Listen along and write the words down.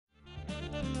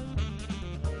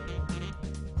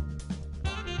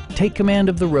Take command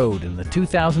of the road in the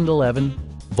 2011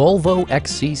 Volvo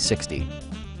XC60.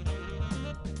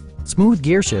 Smooth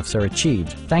gear shifts are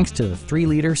achieved thanks to the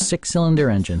 3-liter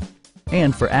 6-cylinder engine.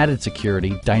 And for added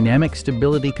security, dynamic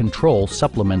stability control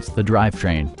supplements the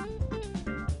drivetrain.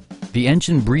 The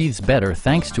engine breathes better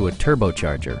thanks to a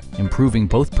turbocharger, improving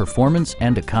both performance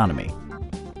and economy.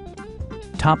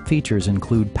 Top features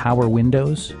include power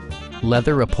windows,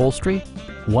 leather upholstery,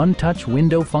 one-touch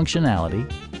window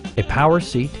functionality, a power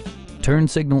seat, turn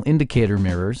signal indicator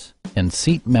mirrors, and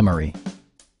seat memory.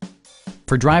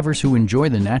 For drivers who enjoy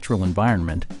the natural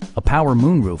environment, a power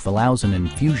moonroof allows an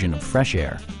infusion of fresh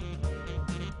air.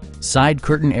 Side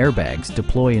curtain airbags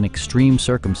deploy in extreme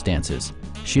circumstances,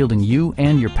 shielding you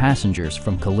and your passengers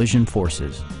from collision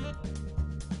forces.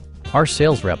 Our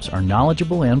sales reps are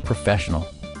knowledgeable and professional.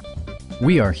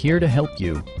 We are here to help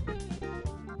you.